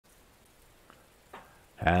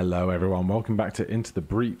Hello everyone, welcome back to Into the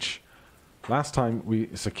Breach. Last time we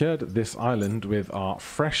secured this island with our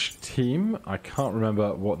fresh team. I can't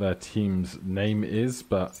remember what their team's name is,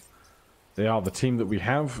 but they are the team that we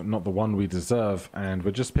have, not the one we deserve, and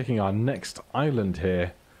we're just picking our next island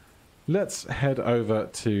here. Let's head over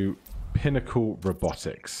to Pinnacle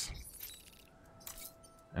Robotics.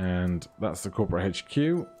 And that's the corporate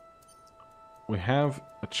HQ. We have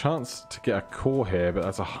a chance to get a core here, but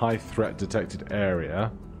that's a high threat detected area.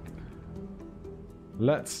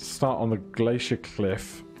 Let's start on the glacier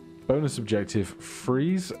cliff. Bonus objective,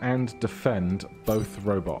 freeze and defend both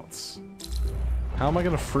robots. How am I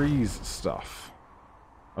going to freeze stuff?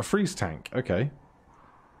 A freeze tank, okay.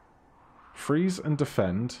 Freeze and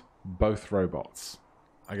defend both robots.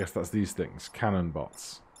 I guess that's these things, cannon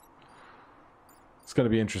bots. It's going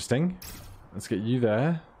to be interesting. Let's get you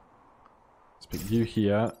there. Let's put you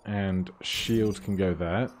here, and shield can go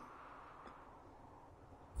there.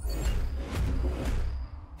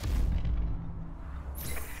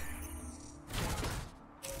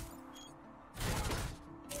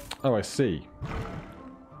 Oh, I see.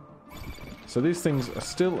 So these things are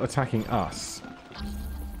still attacking us.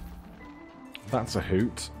 That's a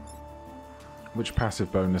hoot. Which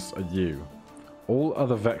passive bonus are you? All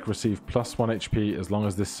other Vec receive plus 1 HP as long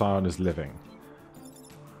as this Scion is living.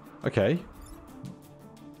 Okay.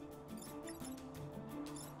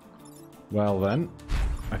 Well then,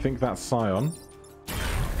 I think that Scion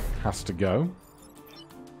has to go.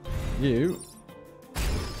 You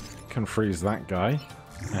can freeze that guy,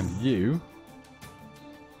 and you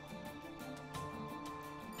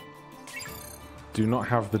do not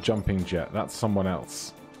have the jumping jet. That's someone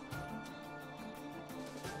else.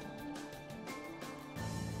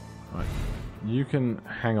 Right. You can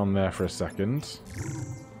hang on there for a second.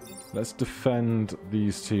 Let's defend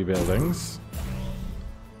these two buildings.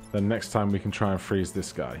 Then next time we can try and freeze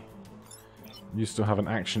this guy. You still have an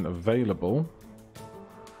action available,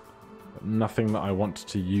 but nothing that I want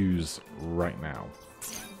to use right now.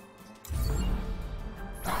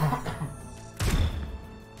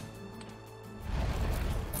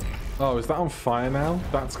 Oh, is that on fire now?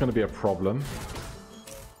 That's going to be a problem.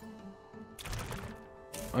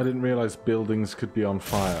 I didn't realize buildings could be on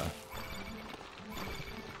fire.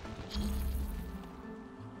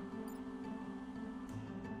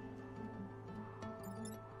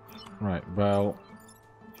 Right, well...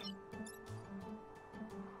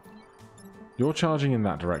 You're charging in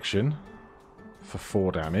that direction for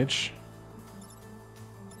 4 damage.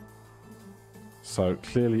 So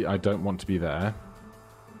clearly I don't want to be there.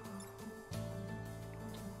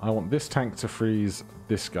 I want this tank to freeze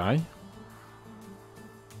this guy.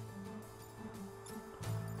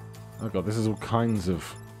 Oh god, this is all kinds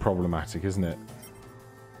of problematic, isn't it?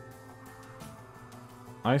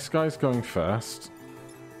 Ice guy's going first.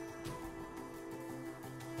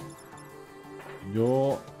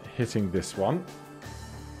 You're hitting this one.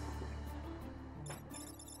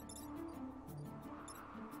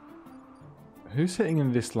 Who's hitting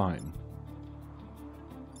in this line?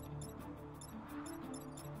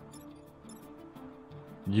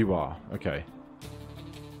 You are. Okay.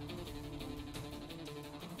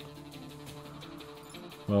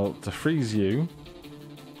 Well, to freeze you,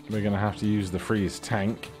 we're going to have to use the freeze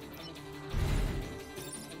tank.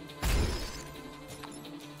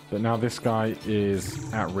 But now this guy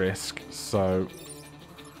is at risk, so...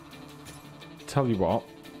 Tell you what.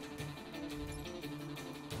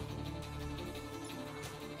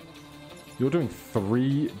 You're doing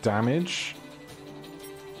 3 damage.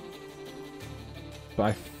 But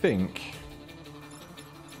I think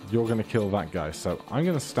you're going to kill that guy. So I'm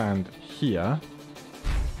going to stand here.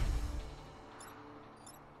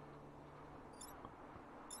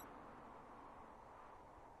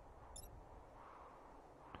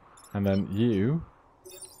 And then you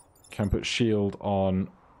can put shield on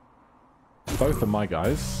both of my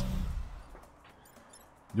guys.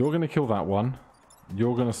 You're going to kill that one.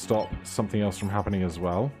 You're going to stop something else from happening as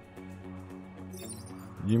well.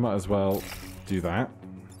 You might as well do that.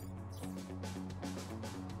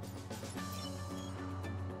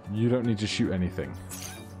 You don't need to shoot anything.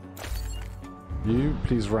 You,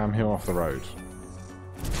 please ram him off the road.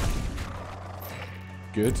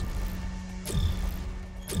 Good.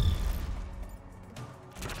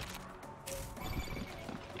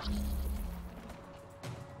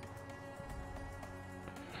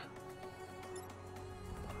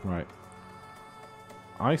 Right.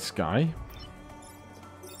 Ice guy.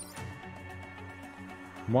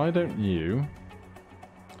 Why don't you...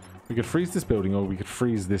 We could freeze this building, or we could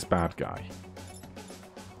freeze this bad guy.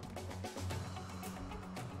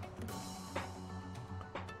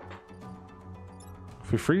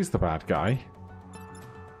 If we freeze the bad guy,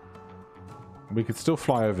 we could still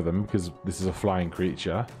fly over them because this is a flying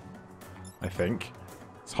creature, I think.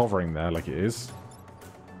 It's hovering there like it is.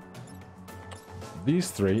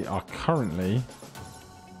 These three are currently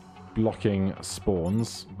blocking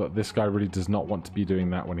spawns, but this guy really does not want to be doing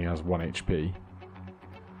that when he has 1 HP.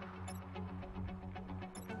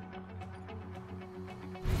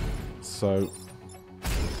 So,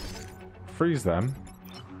 freeze them.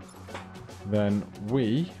 Then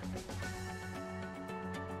we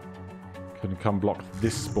can come block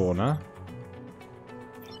this spawner.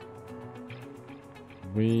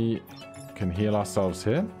 We can heal ourselves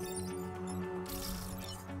here.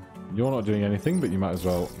 You're not doing anything, but you might as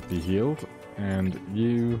well be healed. And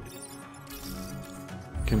you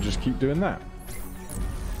can just keep doing that.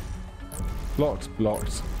 Blocked,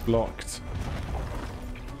 blocked, blocked.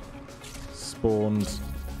 Spawned.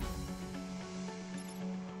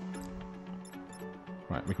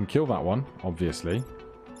 Right, we can kill that one, obviously.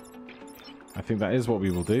 I think that is what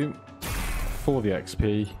we will do for the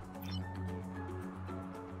XP.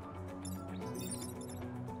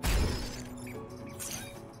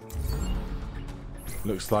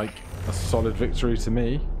 Looks like a solid victory to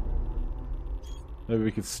me. Maybe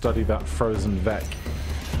we could study that frozen Vec.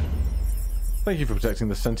 Thank you for protecting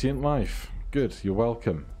the sentient life. Good, you're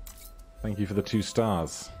welcome. Thank you for the 2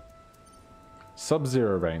 stars.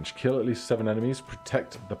 Sub-zero range. Kill at least 7 enemies.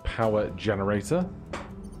 Protect the power generator.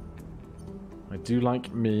 I do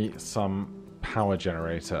like me some power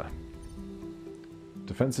generator.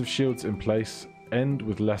 Defensive shields in place. End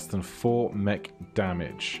with less than 4 mech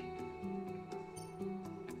damage.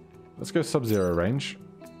 Let's go sub-zero range.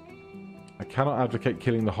 I cannot advocate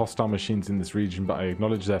killing the hostile machines in this region, but I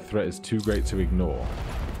acknowledge their threat is too great to ignore.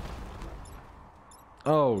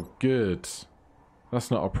 Oh, good. That's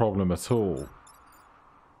not a problem at all.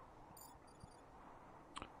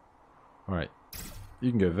 Alright. You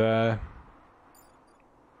can go there.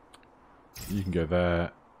 You can go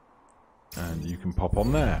there. And you can pop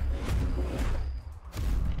on there.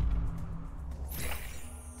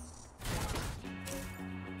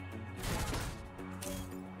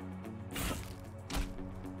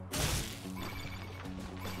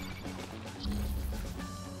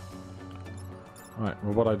 Right,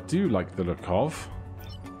 well, what I do like the look of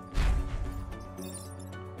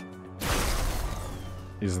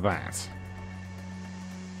is that.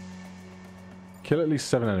 Kill at least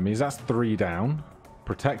 7 enemies. That's 3 down.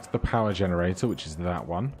 Protect the power generator, which is that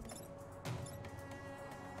one.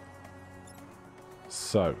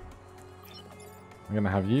 So, I'm going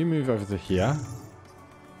to have you move over to here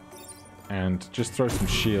and just throw some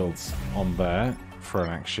shields on there for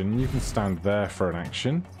an action. You can stand there for an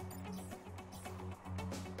action.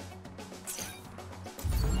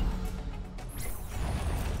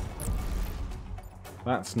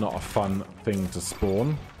 That's not a fun thing to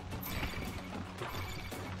spawn.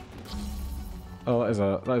 Oh,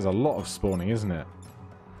 that is a lot of spawning, isn't it?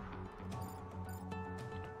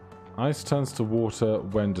 Ice turns to water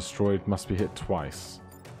when destroyed, must be hit twice.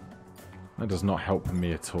 That does not help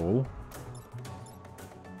me at all.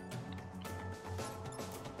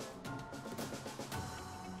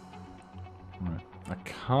 I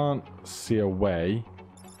can't see a way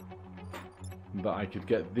that I could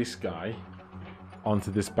get this guy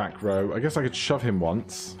onto this back row. I guess I could shove him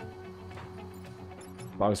once.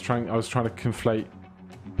 But I was trying to conflate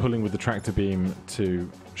pulling with the tractor beam to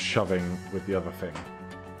shoving with the other thing.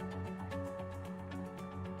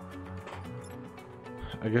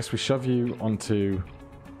 I guess we shove you onto...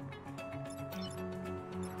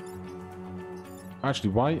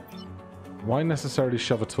 Actually, why necessarily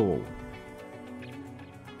shove at all?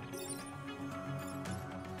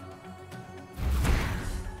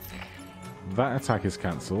 That attack is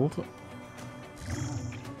cancelled.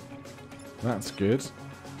 That's good.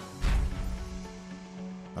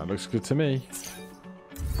 That looks good to me.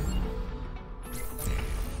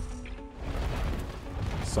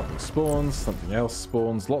 Something spawns, something else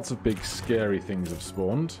spawns. Lots of big scary things have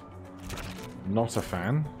spawned. Not a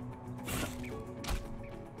fan.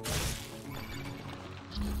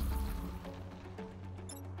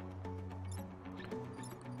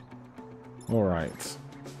 Alright.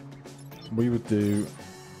 We would do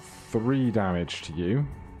 3 damage to you.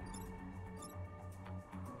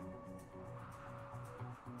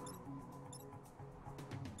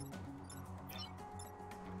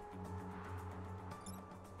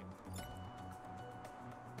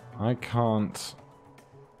 I can't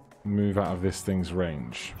move out of this thing's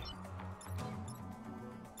range.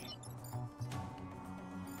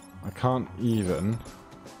 I can't even...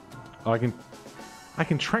 I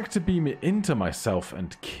can tractor beam it into myself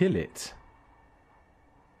and kill it.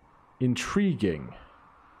 Intriguing.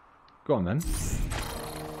 Go on then.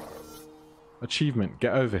 Achievement,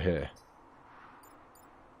 get over here.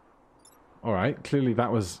 Alright, clearly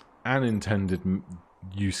that was an intended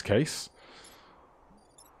use case.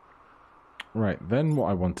 Right, then what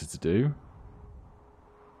I wanted to do...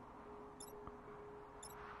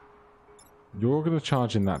 You're going to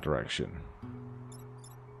charge in that direction.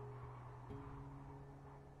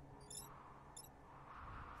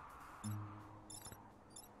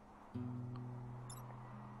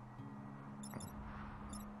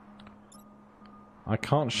 I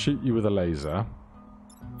can't shoot you with a laser.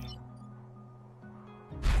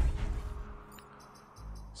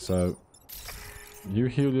 So, you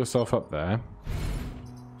heal yourself up there.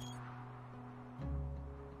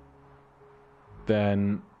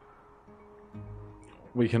 Then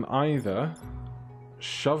we can either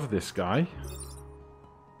shove this guy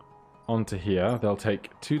onto here. They'll take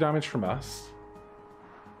 2 damage from us,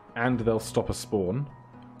 and they'll stop a spawn.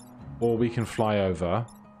 Or we can fly over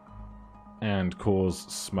and cause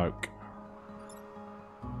smoke.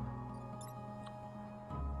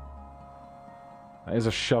 That is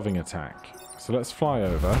a shoving attack. So let's fly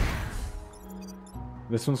over.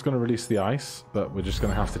 This one's going to release the ice, but we're just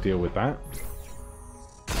going to have to deal with that.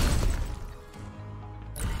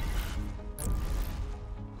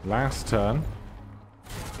 Last turn.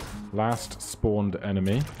 Last spawned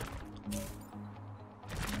enemy.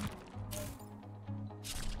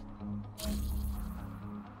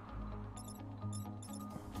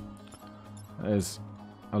 There's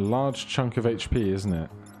a large chunk of HP, isn't it?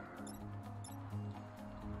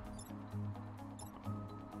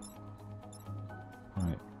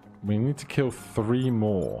 Right. We need to kill 3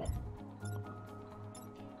 more.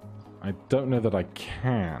 I don't know that I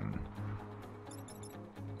can.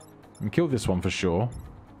 I can kill this one for sure.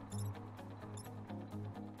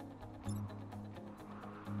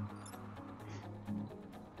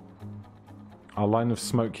 Our line of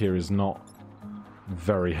smoke here is not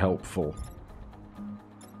very helpful.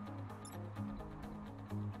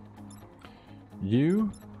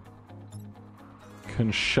 You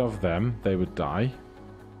can shove them, they would die.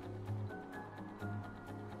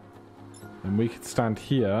 And we could stand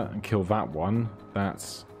here and kill that one.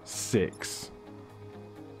 That's 6.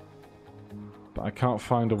 But I can't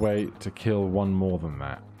find a way to kill one more than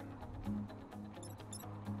that.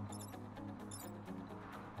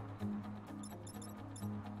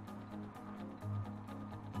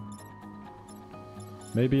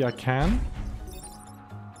 Maybe I can?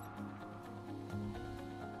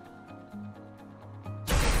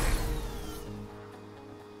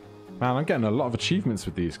 Man, I'm getting a lot of achievements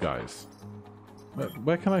with these guys.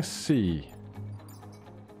 Where can I see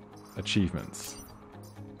achievements?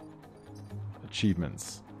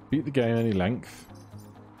 Achievements. Beat the game any length.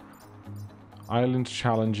 Island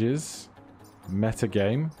challenges. Meta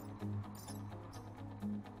game.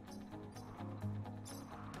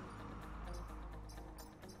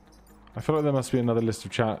 I feel like there must be another list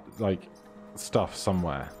of stuff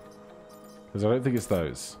somewhere. Because I don't think it's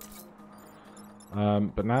those.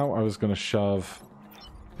 But now I was going to shove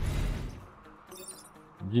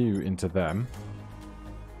you into them.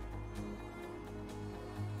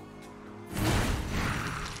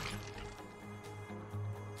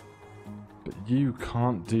 But you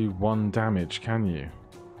can't do 1 damage, can you?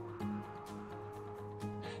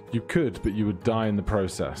 You could, but you would die in the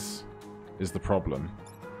process, is the problem.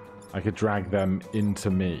 I could drag them into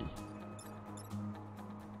me.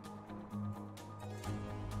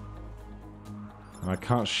 And I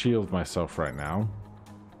can't shield myself right now.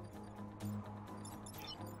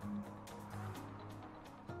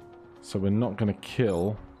 So we're not going to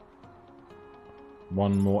kill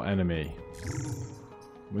one more enemy.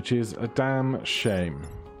 Which is a damn shame.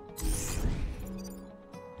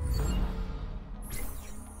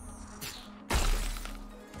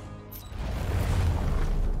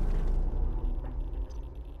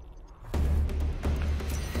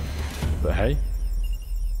 But hey,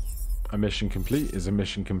 a mission complete is a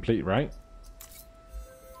mission complete, right?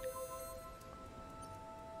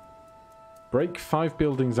 Break 5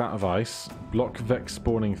 buildings out of ice. Block Vex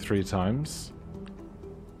spawning 3 times.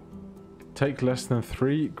 Take less than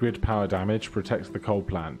 3 grid power damage. Protect the coal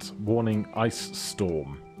plant. Warning, ice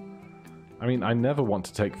storm. I mean, I never want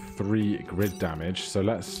to take 3 grid damage, so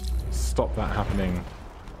let's stop that happening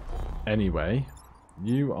anyway.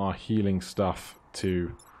 You are healing stuff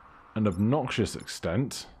to an obnoxious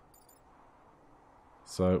extent.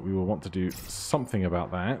 So we will want to do something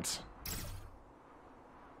about that.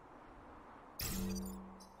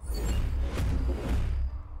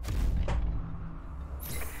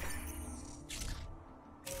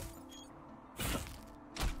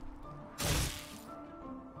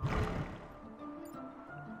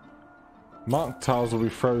 Marked tiles will be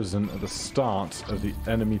frozen at the start of the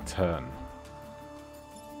enemy turn.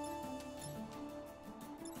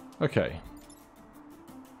 Okay.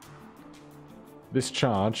 This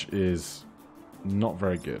charge is not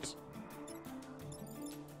very good.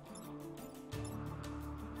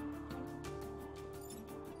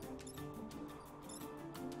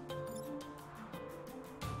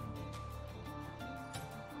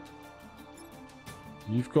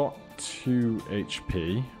 You've got 2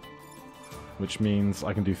 HP, which means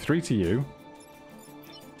I can do 3 to you.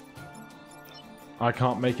 I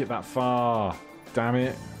can't make it that far. Damn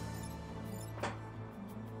it.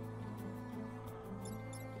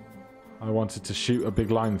 I wanted to shoot a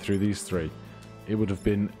big line through these 3. It would have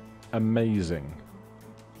been amazing.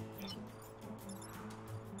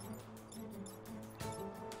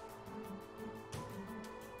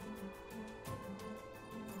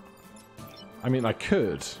 I mean, I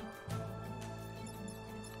could,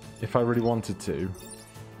 if I really wanted to,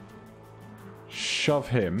 shove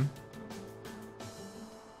him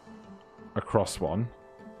across one.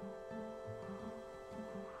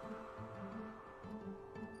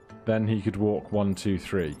 Then he could walk 1, 2,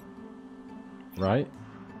 3. Right?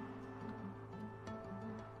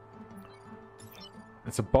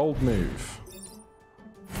 It's a bold move.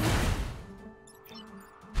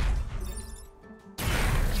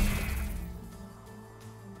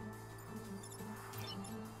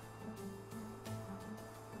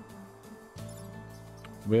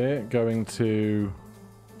 We're going to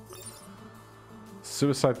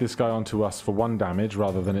suicide this guy onto us for 1 damage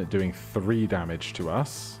rather than it doing 3 damage to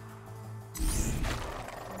us.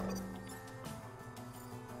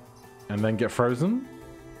 And then get frozen.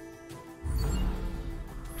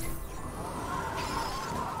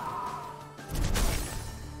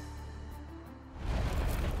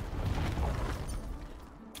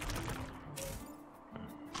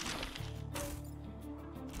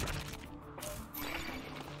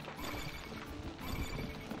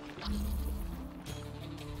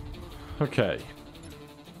 Okay.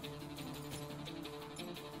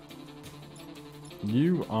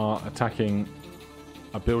 You are attacking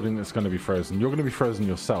a building that's going to be frozen. You're going to be frozen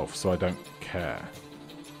yourself, so I don't care.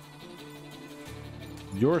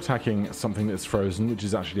 You're attacking something that's frozen, which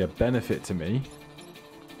is actually a benefit to me.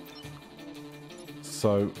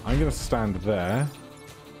 So I'm going to stand there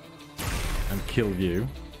and kill you.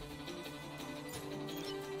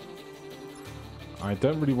 I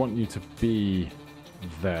don't really want you to be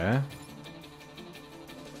there.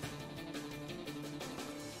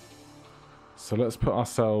 So let's put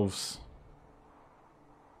ourselves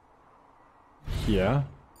here.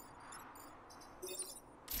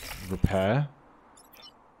 Repair.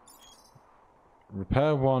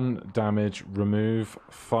 Repair 1 damage, remove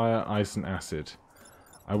fire, ice and acid.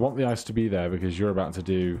 I want the ice to be there because you're about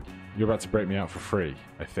to break me out for free,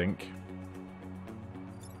 I think.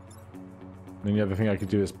 Then the other thing I could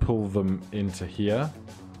do is pull them into here.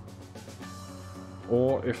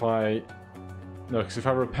 Or if I... No, because if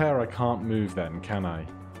I repair, I can't move then, can I?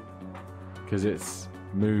 Because it's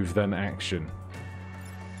move, then action.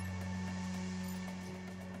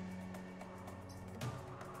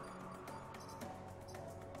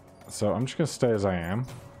 So I'm just going to stay as I am.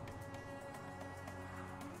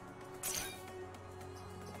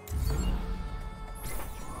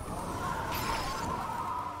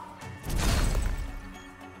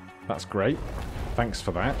 That's great. Thanks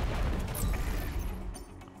for that.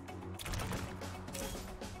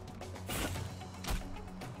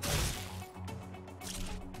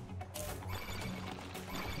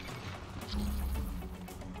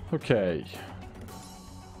 Okay.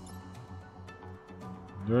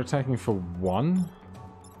 You're attacking for 1.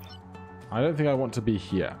 I don't think I want to be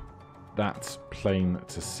here. That's plain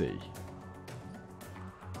to see.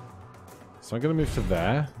 So I'm going to move to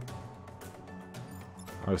there.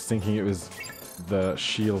 I was thinking it was the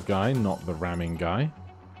shield guy, not the ramming guy.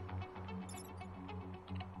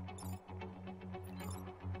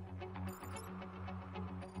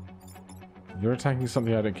 You're attacking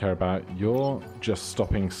something I don't care about. You're just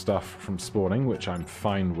stopping stuff from spawning, which I'm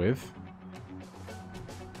fine with.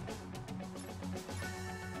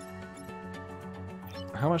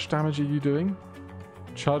 How much damage are you doing?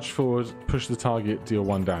 Charge forward, push the target, deal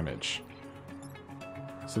 1 damage.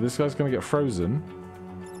 So this guy's going to get frozen.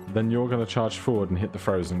 Then you're going to charge forward and hit the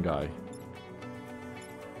frozen guy.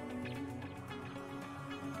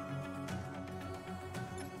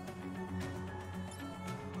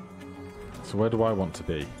 So where do I want to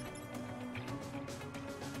be?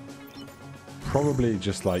 Probably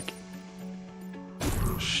just like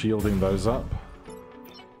shielding those up.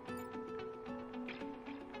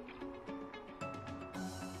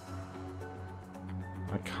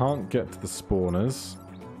 can't get to the spawners.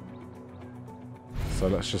 So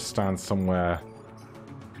let's just stand somewhere.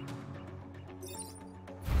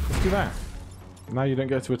 Let's do that. Now you don't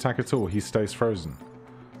get to attack at all. He stays frozen.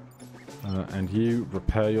 And you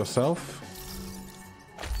repair yourself.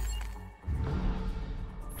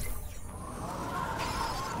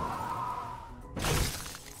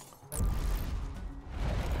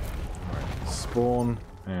 Right, spawn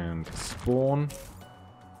and spawn.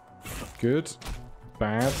 Good.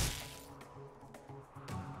 Bad.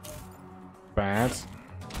 Bad.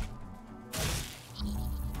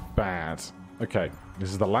 Bad. Okay, this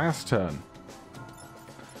is the last turn.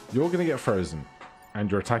 You're going to get frozen, and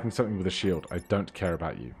you're attacking something with a shield. I don't care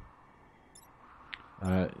about you.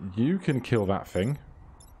 You can kill that thing.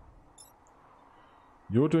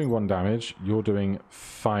 You're doing 1 damage. You're doing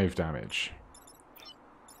 5 damage.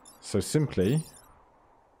 So simply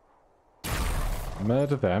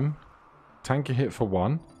murder them. Tank a hit for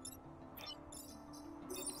 1.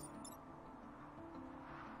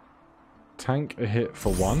 Tank a hit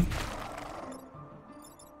for 1.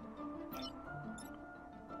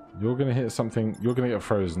 You're going to hit something. You're going to get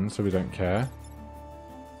frozen, so we don't care.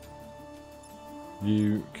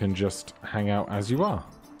 You can just hang out as you are.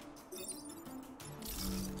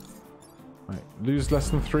 Right. Lose less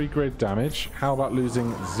than 3 grid damage. How about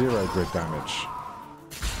losing 0 grid damage?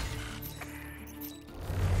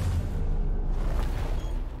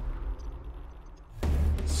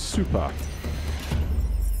 Super.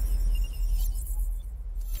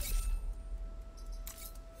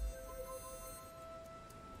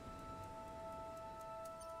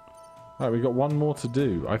 Right, we've got 1 more to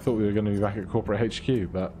do. I thought we were going to be back at Corporate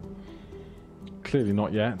HQ, but clearly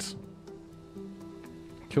not yet.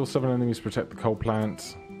 Kill 7 enemies, protect the coal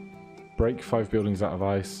plant. Break 5 buildings out of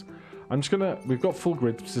ice. I'm just going to... We've got full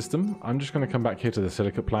grid system. I'm just going to come back here to the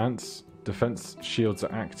silicate plants. Defense shields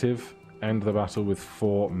are active. End the battle with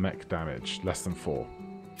 4 mech damage. Less than 4.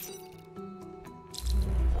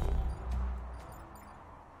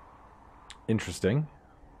 Interesting.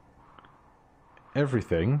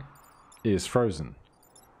 Everything is frozen.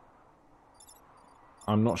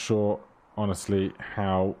 I'm not sure, honestly,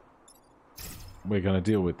 how we're going to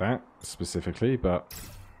deal with that specifically, but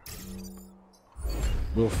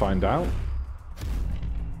we'll find out.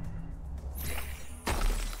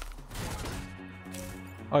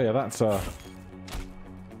 Oh yeah, that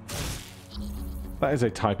is a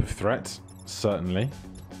type of threat, certainly.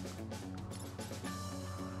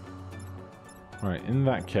 Right, in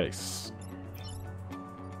that case,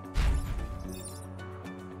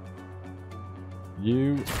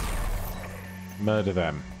 you murder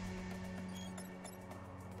them.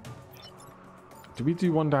 Do we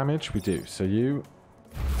do 1 damage? We do. So you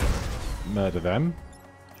murder them.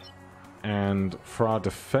 And for our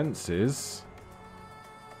defenses,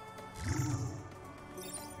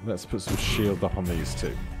 let's put some shield up on these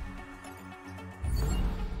 2.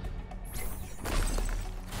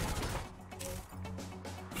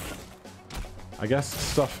 I guess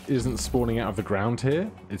stuff isn't spawning out of the ground here.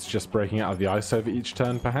 It's just breaking out of the ice over each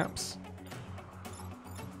turn, perhaps.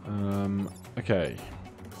 Okay.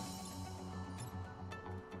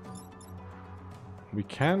 We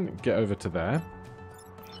can get over to there.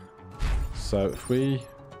 So if we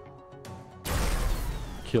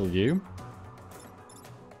kill you.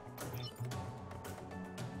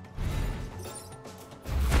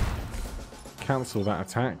 Cancel that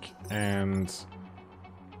attack and...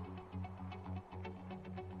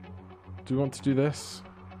 Do we want to do this?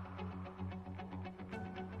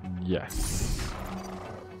 Yes.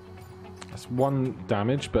 That's 1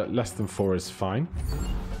 damage, but less than 4 is fine.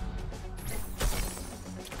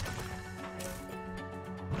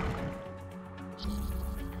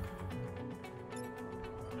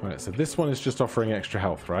 Right, so this one is just offering extra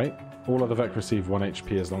health, right? All other Vec receive 1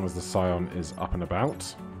 HP as long as the Scion is up and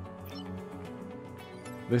about.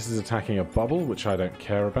 This is attacking a bubble, which I don't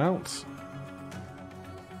care about.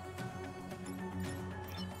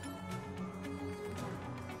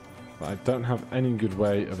 But I don't have any good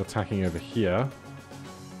way of attacking over here.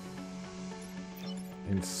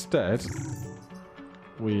 Instead,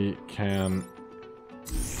 we can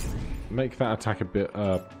make that attack a bit...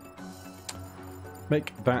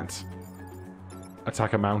 make that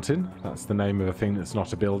attack a mountain. That's the name of a thing that's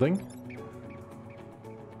not a building.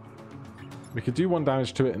 We could do 1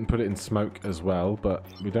 damage to it and put it in smoke as well, but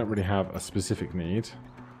we don't really have a specific need.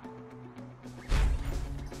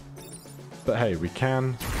 But hey, we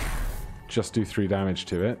can just do 3 damage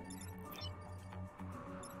to it.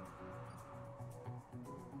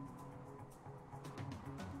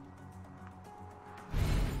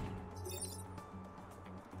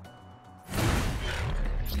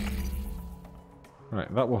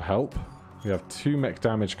 Right, that will help. We have 2 mech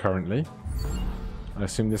damage currently. I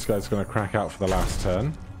assume this guy's going to crack out for the last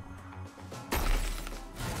turn.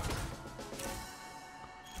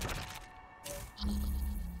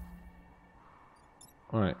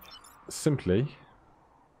 Alright, simply...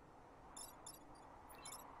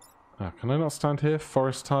 can I not stand here?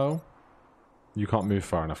 Forest tile? You can't move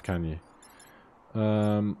far enough, can you?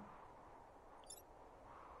 Alright,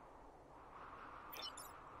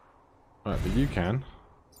 but you can.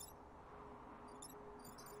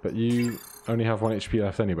 But you only have 1 HP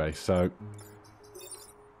left anyway, so...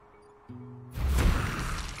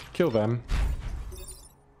 Kill them.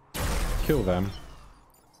 Kill them.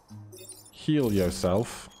 Heal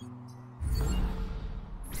yourself.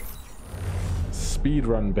 Speed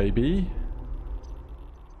run, baby.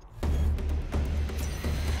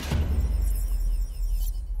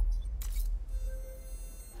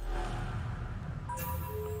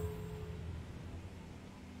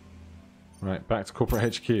 Right, back to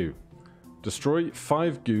corporate HQ. Destroy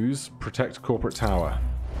 5 goos, protect corporate tower.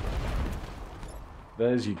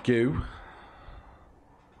 There's your goo.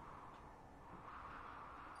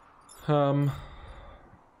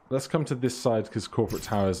 Let's come to this side because corporate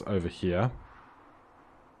tower's over here.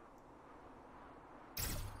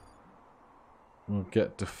 We'll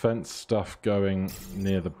get defense stuff going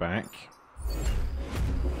near the back.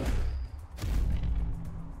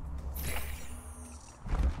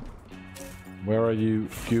 Where are you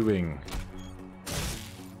gooing?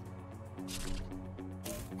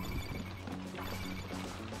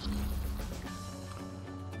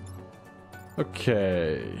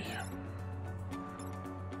 Okay.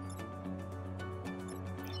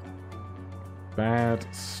 Bad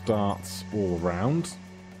starts all around.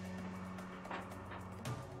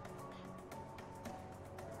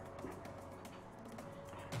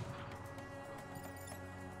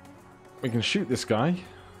 We can shoot this guy.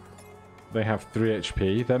 They have 3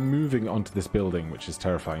 HP. They're moving onto this building, which is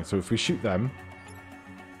terrifying. So if we shoot them,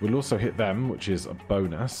 we'll also hit them, which is a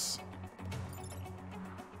bonus.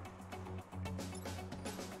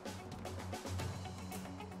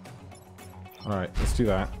 Alright, let's do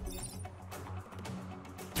that.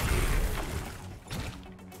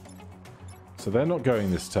 So they're not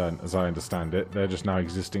going this turn, as I understand it. They're just now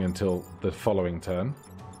existing until the following turn.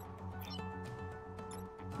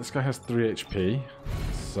 This guy has 3 HP,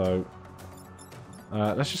 so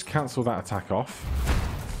let's just cancel that attack off.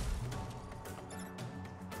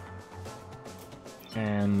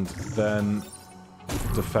 And then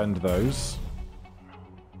defend those.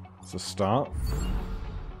 It's a start.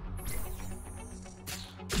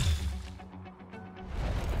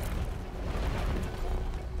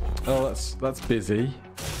 Oh, that's busy.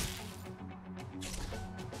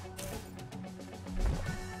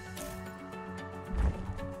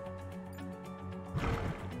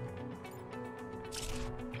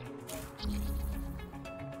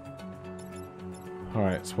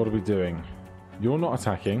 Alright, so what are we doing? You're not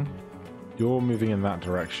attacking. You're moving in that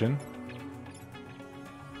direction.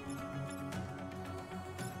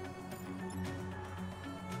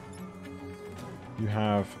 You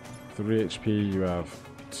have 3 HP, you have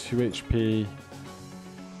 2 HP.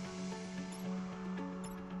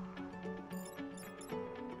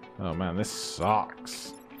 Oh man, this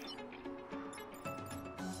sucks.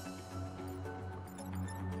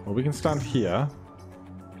 Well, we can stand here.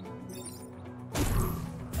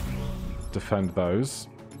 Defend those.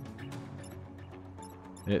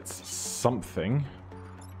 It's something.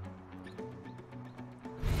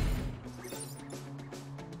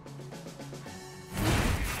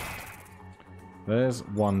 There's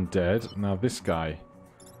one dead. Now this guy.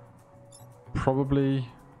 Probably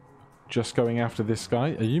just going after this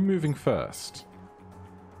guy. Are you moving first?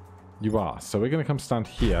 You are. So we're going to come stand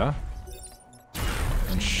here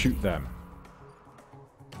and shoot them.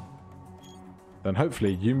 Then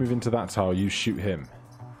hopefully you move into that tower, you shoot him.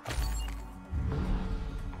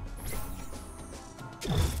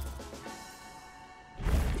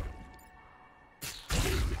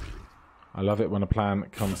 I love it when a plan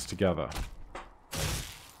comes together.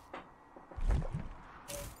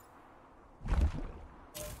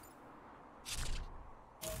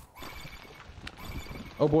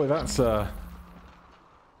 Oh boy, that's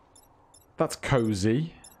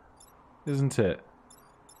cozy, isn't it?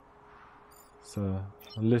 It's a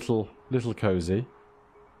little cozy.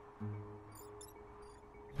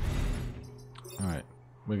 Alright,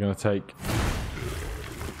 we're going to take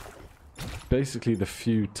basically the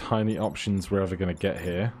few tiny options we're ever going to get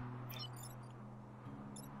here.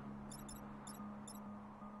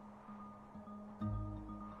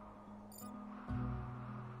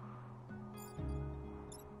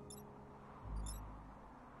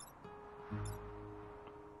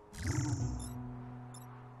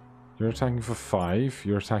 You're attacking for 5.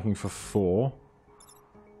 You're attacking for 4.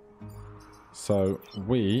 So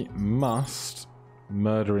we must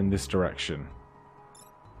murder in this direction.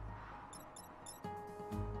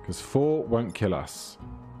 Because 4 won't kill us.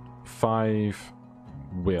 5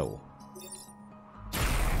 will.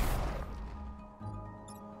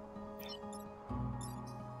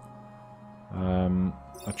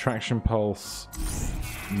 Attraction Pulse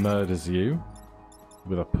murders you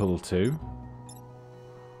with a pull 2.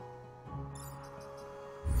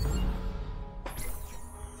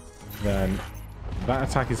 Then that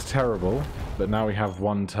attack is terrible, but now we have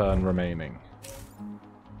 1 turn remaining.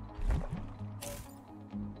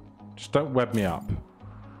 Just don't web me up.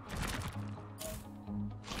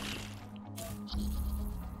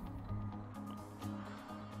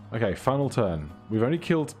 Okay, final turn. We've only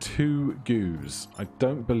killed 2 goos. I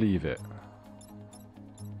don't believe it.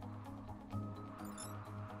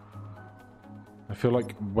 I feel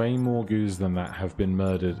like way more goos than that have been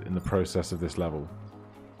murdered in the process of this level.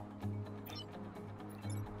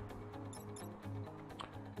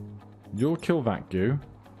 You'll kill that goo.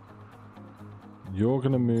 You're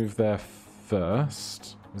going to move there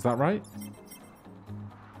first. Is that right?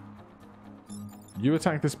 You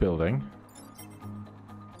attack this building.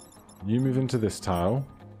 You move into this tile.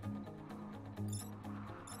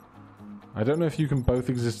 I don't know if you can both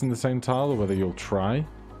exist in the same tile or whether you'll try.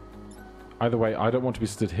 Either way, I don't want to be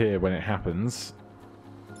stood here when it happens.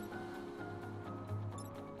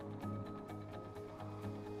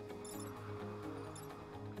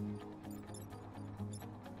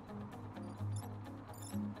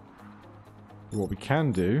 What we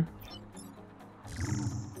can do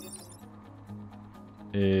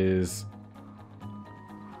is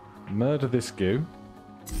murder this goo.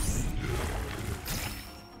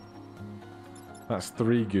 That's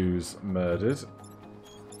 3 goos murdered.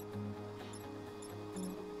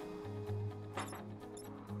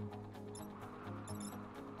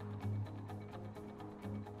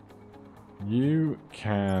 You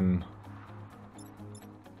can...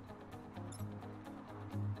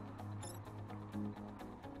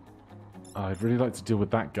 I'd really like to deal with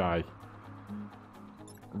that guy.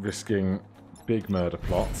 Risking big murder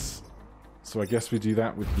plots. So I guess we do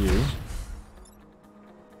that with you.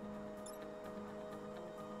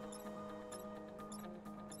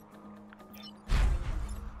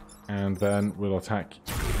 And then we'll attack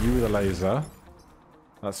you with a laser.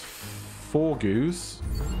 That's 4 goos.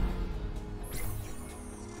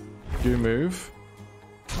 Goo move.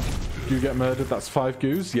 Goo get murdered. That's 5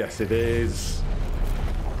 goos. Yes, it is.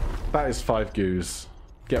 That is 5 goos.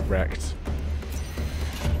 Get wrecked.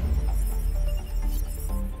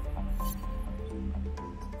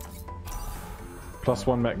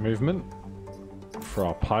 +1 mech movement for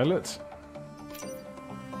our pilot.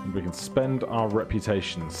 And we can spend our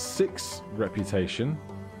reputation. 6 reputation.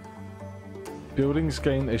 Buildings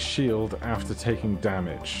gain a shield after taking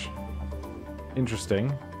damage.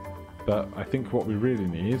 Interesting. But I think what we really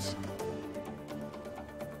need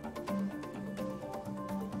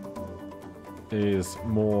is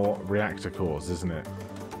more reactor cores, isn't it?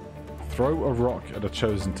 Throw a rock at a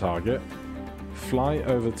chosen target. Fly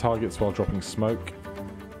over targets while dropping smoke.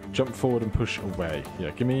 Jump forward and push away.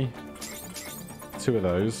 Yeah, give me 2 of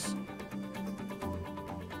those.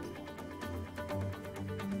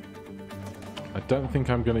 I don't think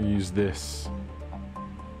I'm going to use this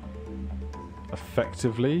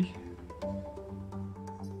effectively.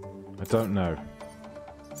 I don't know.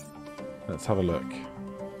 Let's have a look.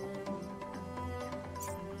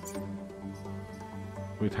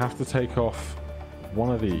 We'd have to take off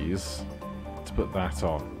one of these to put that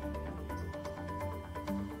on.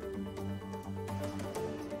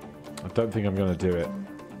 I don't think I'm going to do it.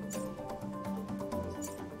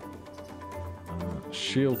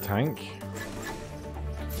 Shield tank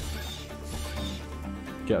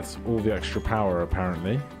gets all the extra power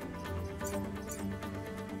apparently.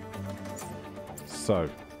 So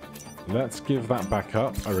let's give that back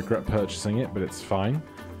up. I regret purchasing it, but it's fine.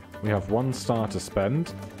 We have 1 star to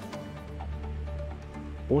spend.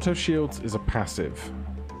 Auto shields is a passive,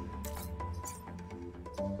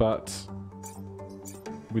 but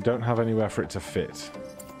we don't have anywhere for it to fit,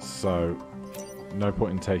 so no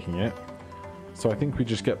point in taking it. So I think we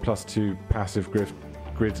just get +2 passive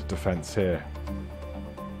grid defense here.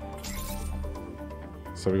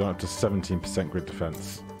 So we got up to 17% grid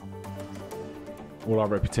defense. All our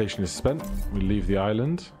reputation is spent. We leave the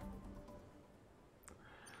island.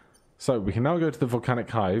 So we can now go to the volcanic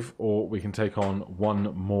hive, or we can take on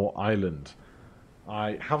 1 more island.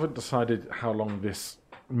 I haven't decided how long this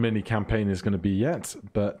mini campaign is going to be yet,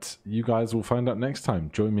 but you guys will find out next time.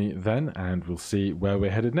 Join me then, and we'll see where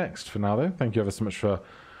we're headed next. For now, though, thank you ever so much for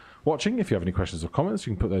watching. If you have any questions or comments,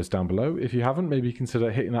 you can put those down below. If you haven't, maybe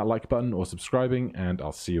consider hitting that like button or subscribing, and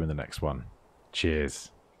I'll see you in the next one.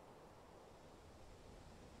 Cheers.